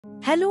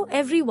Hello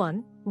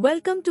everyone,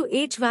 welcome to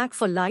HVAC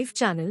for Life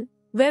channel,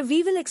 where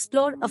we will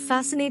explore a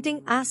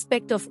fascinating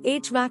aspect of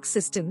HVAC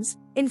systems,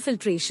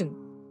 infiltration.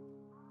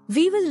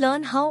 We will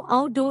learn how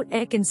outdoor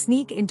air can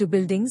sneak into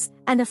buildings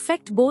and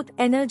affect both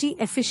energy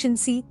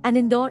efficiency and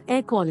indoor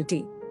air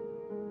quality.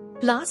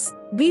 Plus,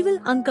 we will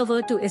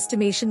uncover two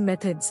estimation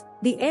methods,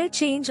 the air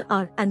change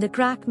R and the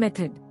crack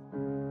method.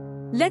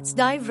 Let's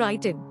dive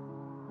right in.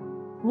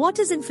 What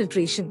is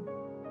infiltration?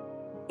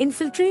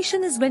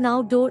 Infiltration is when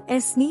outdoor air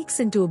sneaks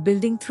into a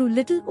building through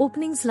little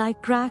openings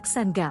like cracks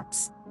and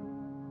gaps.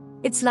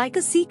 It's like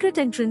a secret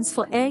entrance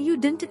for air you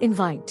didn't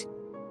invite.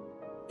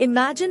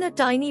 Imagine a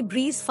tiny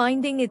breeze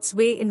finding its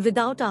way in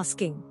without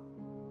asking.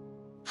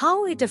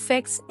 How it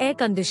affects air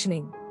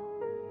conditioning.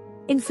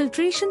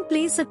 Infiltration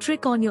plays a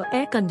trick on your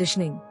air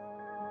conditioning.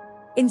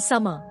 In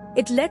summer,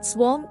 it lets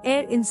warm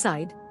air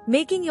inside,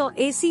 making your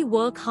AC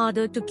work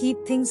harder to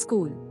keep things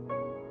cool.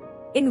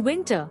 In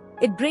winter,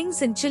 it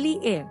brings in chilly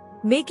air,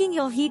 making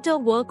your heater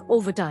work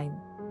overtime.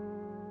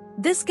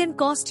 This can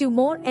cost you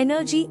more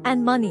energy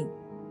and money.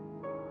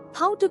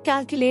 How to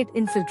calculate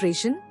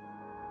infiltration?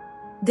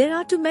 There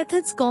are two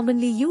methods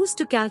commonly used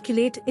to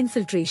calculate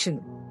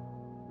infiltration.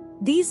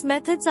 These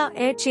methods are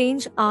air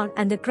change R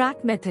and the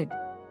crack method.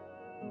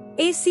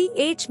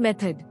 ACH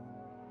method.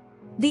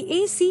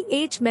 The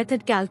ACH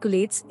method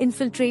calculates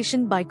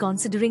infiltration by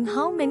considering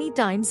how many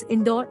times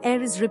indoor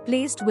air is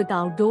replaced with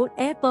outdoor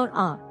air per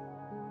hour.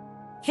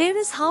 Here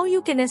is how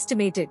you can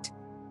estimate it.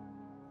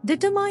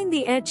 Determine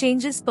the air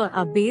changes per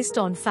hour based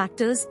on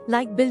factors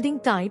like building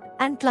type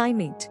and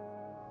climate.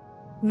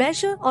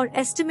 Measure or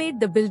estimate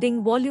the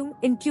building volume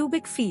in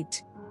cubic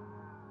feet.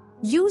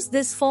 Use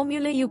this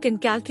formula you can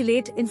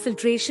calculate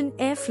infiltration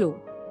airflow.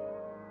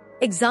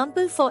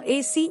 Example for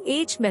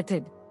ACH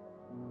method.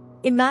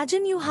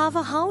 Imagine you have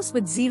a house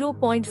with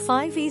 0.5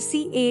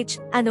 ACH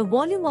and a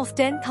volume of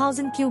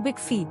 10,000 cubic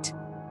feet.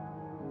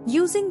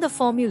 Using the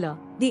formula,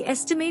 the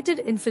estimated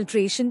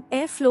infiltration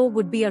airflow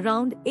would be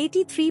around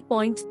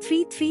 83.33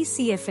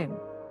 cfm.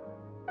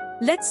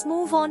 Let's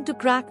move on to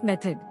crack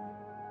method.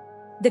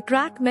 The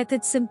crack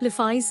method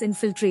simplifies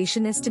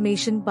infiltration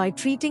estimation by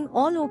treating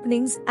all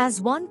openings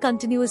as one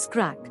continuous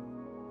crack.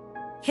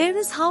 Here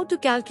is how to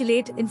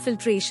calculate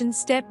infiltration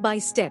step by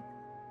step.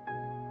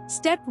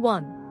 Step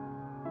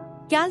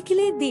 1.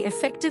 Calculate the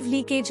effective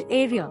leakage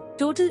area,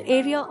 total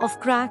area of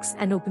cracks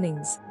and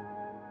openings.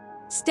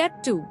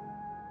 Step 2.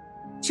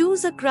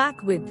 Choose a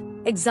crack width,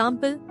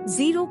 example,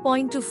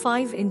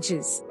 0.25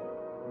 inches.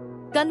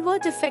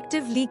 Convert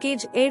effective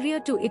leakage area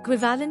to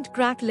equivalent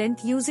crack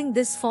length using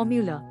this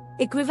formula.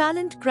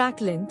 Equivalent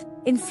crack length,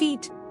 in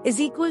feet,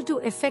 is equal to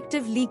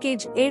effective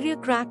leakage area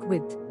crack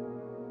width.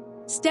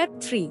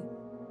 Step 3.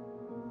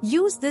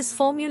 Use this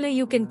formula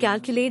you can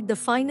calculate the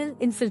final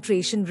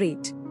infiltration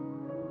rate.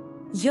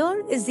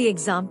 Here is the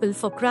example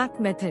for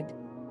crack method.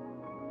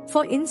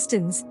 For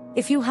instance,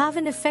 if you have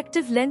an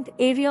effective length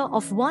area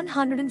of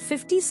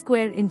 150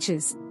 square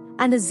inches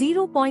and a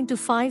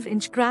 0.25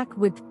 inch crack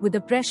width with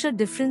a pressure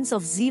difference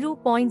of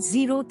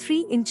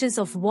 0.03 inches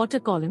of water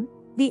column,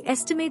 the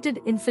estimated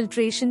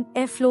infiltration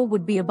airflow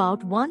would be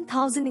about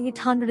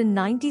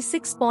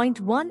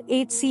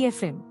 1896.18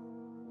 cfm.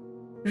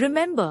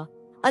 Remember,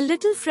 a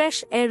little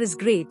fresh air is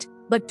great,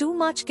 but too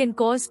much can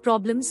cause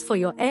problems for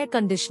your air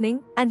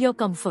conditioning and your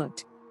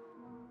comfort.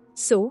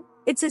 So,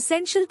 it's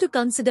essential to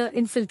consider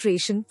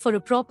infiltration for a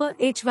proper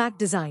HVAC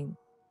design.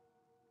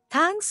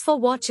 Thanks for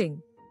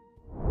watching.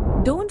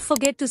 Don't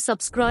forget to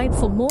subscribe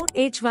for more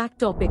HVAC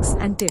topics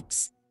and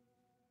tips.